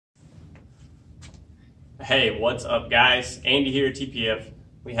Hey, what's up guys? Andy here at TPF.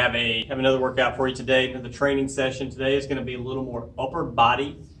 We have another workout for you today, another training session. Today is going to be a little more upper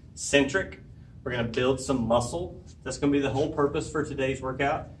body centric. We're going to build some muscle. That's going to be the whole purpose for today's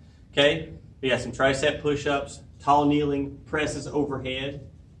workout. Okay, we got some tricep push-ups, tall kneeling, presses overhead,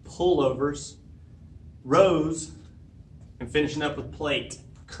 pullovers, rows, and finishing up with plate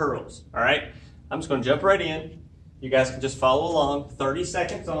curls. All right, I'm just going to jump right in. You guys can just follow along. 30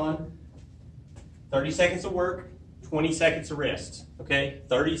 seconds on, 30 seconds of work, 20 seconds of rest, okay?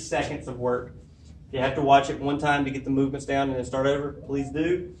 30 seconds of work. If you have to watch it one time to get the movements down and then start over, please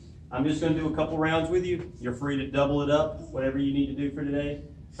do. I'm just gonna do a couple rounds with you. You're free to double it up, whatever you need to do for today.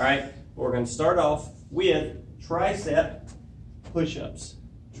 All right, we're gonna start off with tricep push-ups.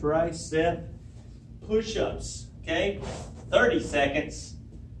 Tricep push-ups, okay? 30 seconds,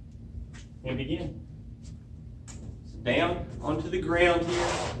 and begin. So down onto the ground here.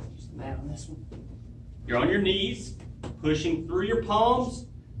 Just down this one. You're on your knees, pushing through your palms,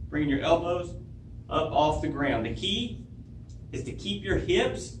 bringing your elbows up off the ground. The key is to keep your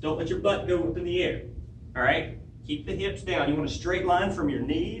hips, don't let your butt go up in the air, all right? Keep the hips down. You want a straight line from your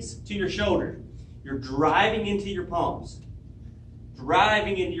knees to your shoulder. You're driving into your palms.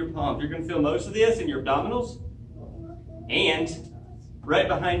 Driving into your palms. You're gonna feel most of this in your abdominals and right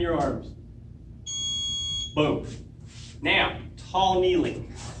behind your arms. Boom. Now, tall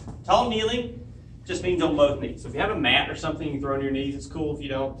kneeling. Tall kneeling just means on both knees. So if you have a mat or something you can throw on your knees, it's cool. If you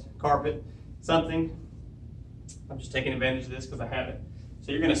don't, carpet, something. I'm just taking advantage of this because I have it.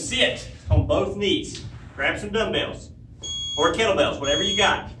 So you're gonna sit on both knees. Grab some dumbbells or kettlebells, whatever you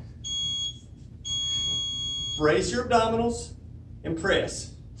got. Brace your abdominals and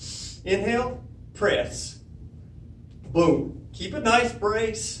press. Inhale, press. Boom. Keep a nice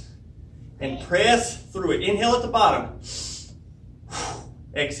brace and press through it. Inhale at the bottom.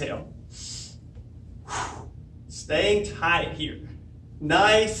 Exhale. Staying tight here.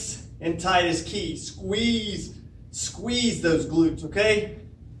 Nice and tight is key. Squeeze those glutes, okay?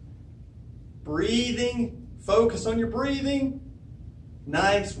 Breathing, focus on your breathing.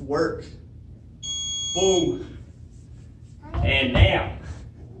 Nice work. Boom. And now,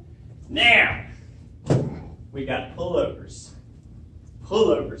 we got pullovers.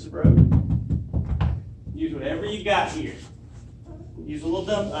 Pullovers, bro. Use whatever you got here. Use a little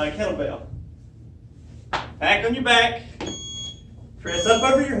kettlebell. Back on your back. Press up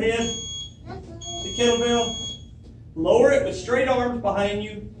over your head. The kettlebell. Lower it with straight arms behind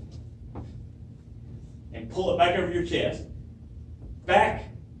you. And pull it back over your chest. Back.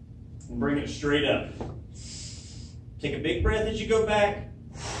 And bring it straight up. Take a big breath as you go back.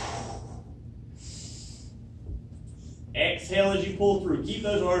 Exhale as you pull through. Keep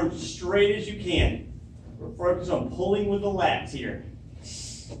those arms straight as you can. We're focused on pulling with the lats here.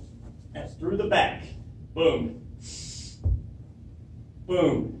 That's through the back. Boom.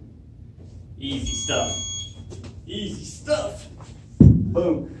 Boom. Easy stuff. Easy stuff.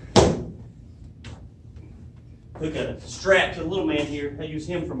 Boom. Hook a strap to the little man here. I use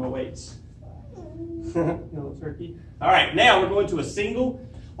him for my weights. Little turkey. All right, now we're going to a single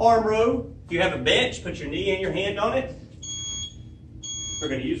arm row. If you have a bench, put your knee and your hand on it. We're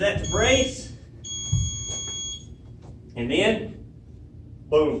going to use that to brace. And then,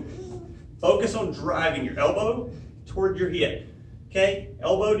 boom. Focus on driving your elbow toward your hip, okay?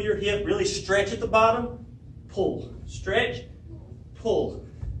 Elbow to your hip, really stretch at the bottom, pull, stretch, pull.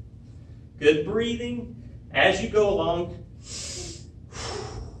 Good breathing as you go along.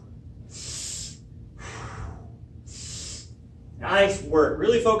 Nice work.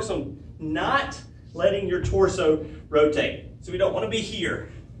 Really focus on not letting your torso rotate. So we don't want to be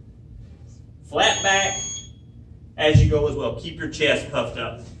here. Flat back as you go as well. Keep your chest puffed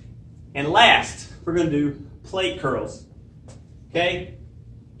up. And last, we're going to do plate curls, okay?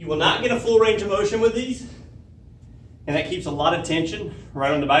 You will not get a full range of motion with these, and that keeps a lot of tension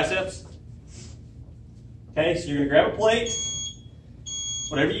right on the biceps. Okay, so you're going to grab a plate,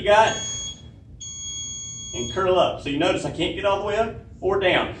 whatever you got, and curl up. So you notice I can't get all the way up or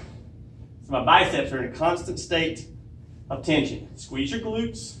down. So my biceps are in a constant state of tension. Squeeze your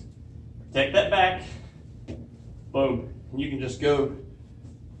glutes, protect that back, boom, and you can just go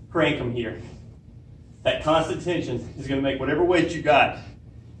crank them here. That constant tension is going to make whatever weight you got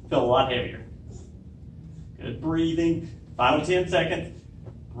feel a lot heavier. Good breathing. Final 10 seconds.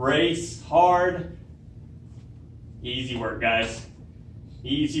 Brace hard. Easy work, guys.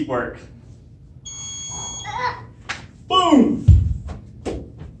 Easy work. Boom!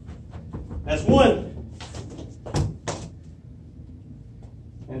 That's one.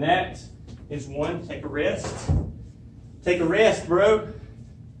 And that is one. Take a rest. Take a rest, bro.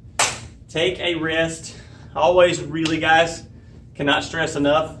 Take a rest. always really, guys, cannot stress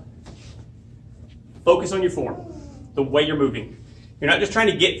enough, focus on your form, the way you're moving. You're not just trying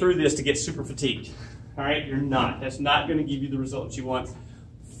to get through this to get super fatigued. All right, you're not. That's not going to give you the results you want.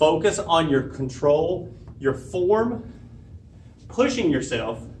 Focus on your control, your form, pushing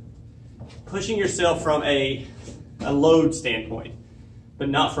yourself from a load standpoint, but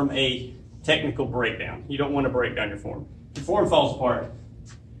not from a technical breakdown. You don't want to break down your form. If your form falls apart,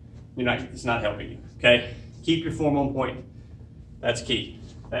 it's not helping you, okay? Keep your form on point. That's key.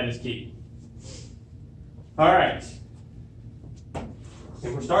 That is key. All right.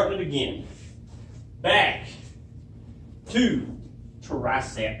 And we're starting it again. Back to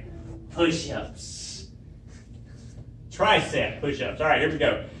tricep push-ups. Tricep push-ups. All right, here we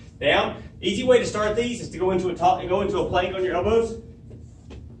go. Down. Easy way to start these is to go into a plank on your elbows,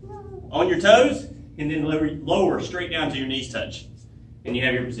 on your toes, and then lower straight down to your knees touch. And you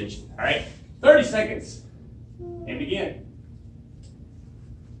have your position. All right, 30 seconds, and begin.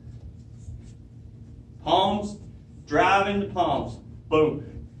 Palms, drive into palms.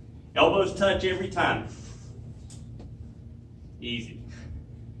 Boom. Elbows touch every time. Easy.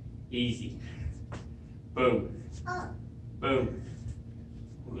 Easy. Boom. Boom.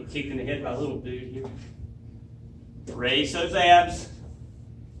 I'm getting kicked in the head by a little dude here. Raise those abs.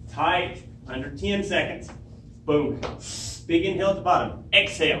 Tight. Under 10 seconds. Boom. Big inhale at the bottom.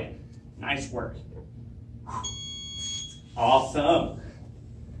 Exhale. Nice work. Awesome.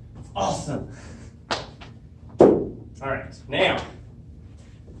 Awesome. All right. Now,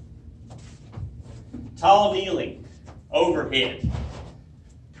 tall kneeling, overhead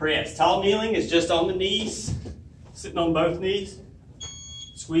press. Tall kneeling is just on the knees, sitting on both knees,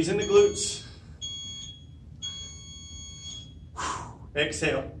 squeezing the glutes.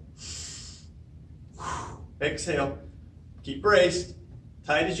 Exhale. Exhale. Keep braced,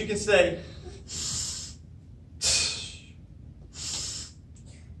 tight as you can stay.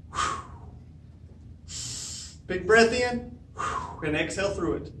 Big breath in, and exhale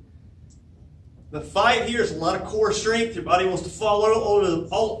through it. The fight here is a lot of core strength. Your body wants to fall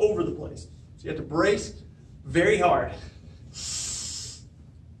all over the place. So you have to brace very hard.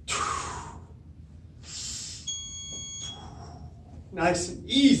 Nice and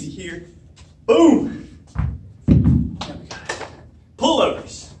easy here. Boom.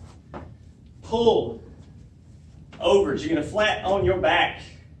 Pullovers. Pull overs. You're going to flat on your back.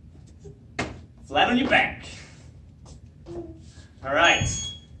 Flat on your back. All right.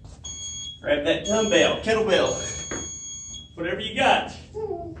 Grab that dumbbell, kettlebell, whatever you got.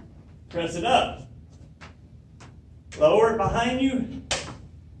 Press it up. Lower it behind you.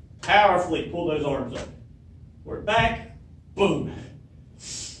 Powerfully pull those arms up. Work back. Boom.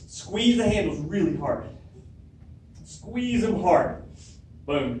 Squeeze the handles really hard. Squeeze them hard.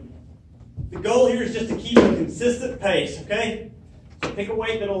 Boom. The goal here is just to keep a consistent pace, okay? So pick a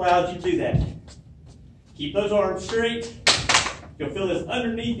weight that allows you to do that. Keep those arms straight. You'll feel this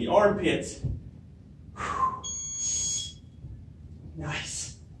underneath the armpits.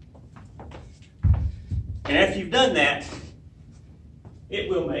 Nice. And after you've done that, it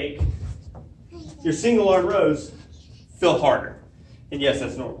will make your single arm rows feel harder. And yes,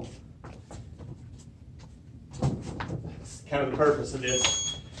 that's normal. That's kind of the purpose of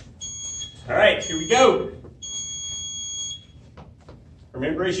this. All right, here we go.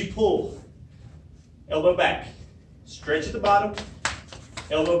 Remember, as you pull, elbow back. Stretch at the bottom,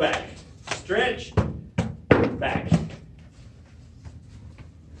 elbow back. Stretch, back.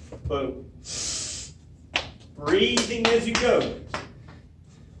 Boom. Breathing as you go.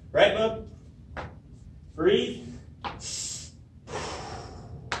 Right, bub? Breathe.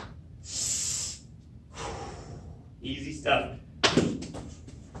 Easy stuff.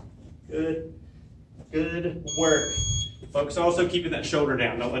 Good. Good work. Focus on also keeping that shoulder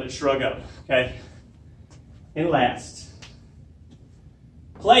down. Don't let it shrug up, okay? And last,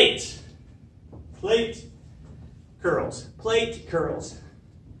 plate curls, plate curls.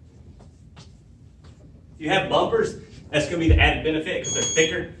 If you have bumpers, that's going to be the added benefit because they're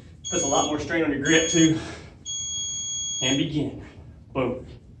thicker, puts a lot more strain on your grip too. And begin. Boom,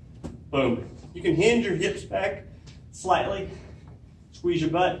 boom. You can hinge your hips back slightly, squeeze your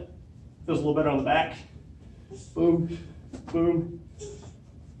butt, feels a little better on the back. Boom, boom,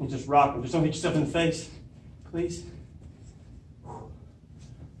 and just rock them. Just don't hit yourself in the face. Please.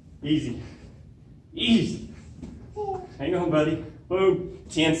 Easy. Easy. Hang on, buddy. Boom.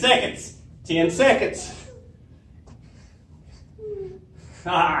 10 seconds. 10 seconds.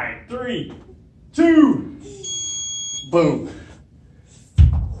 All right. 3, 2. Boom.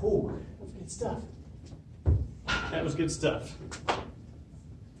 Oh, that was good stuff. That was good stuff.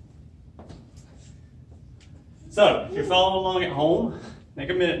 So if you're following along at home, take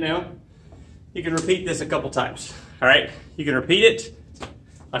a minute now. You can repeat this a couple times, all right? You can repeat it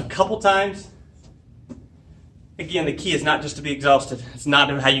a couple times. Again, the key is not just to be exhausted. It's not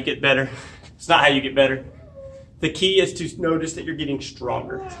how you get better. It's not how you get better. The key is to notice that you're getting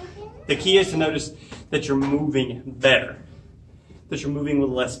stronger. The key is to notice that you're moving better, that you're moving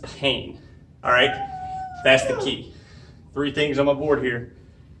with less pain, all right? That's the key. 3 things on my board here.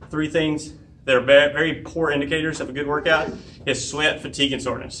 3 things that are very poor indicators of a good workout is sweat, fatigue, and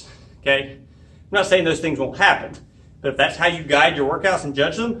soreness, okay? I'm not saying those things won't happen, but if that's how you guide your workouts and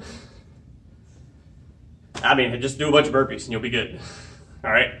judge them, I mean, just do a bunch of burpees and you'll be good,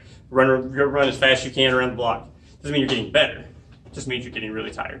 all right? Run as fast as you can around the block. Doesn't mean you're getting better. It just means you're getting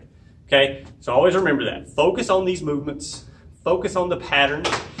really tired, okay? So always remember that. Focus on these movements. Focus on the patterns.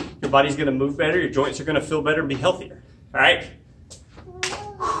 Your body's gonna move better. Your joints are gonna feel better and be healthier, all right?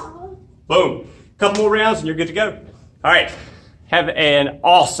 Boom. Couple more rounds and you're good to go. All right. Have an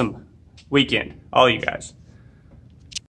awesome weekend, all you guys.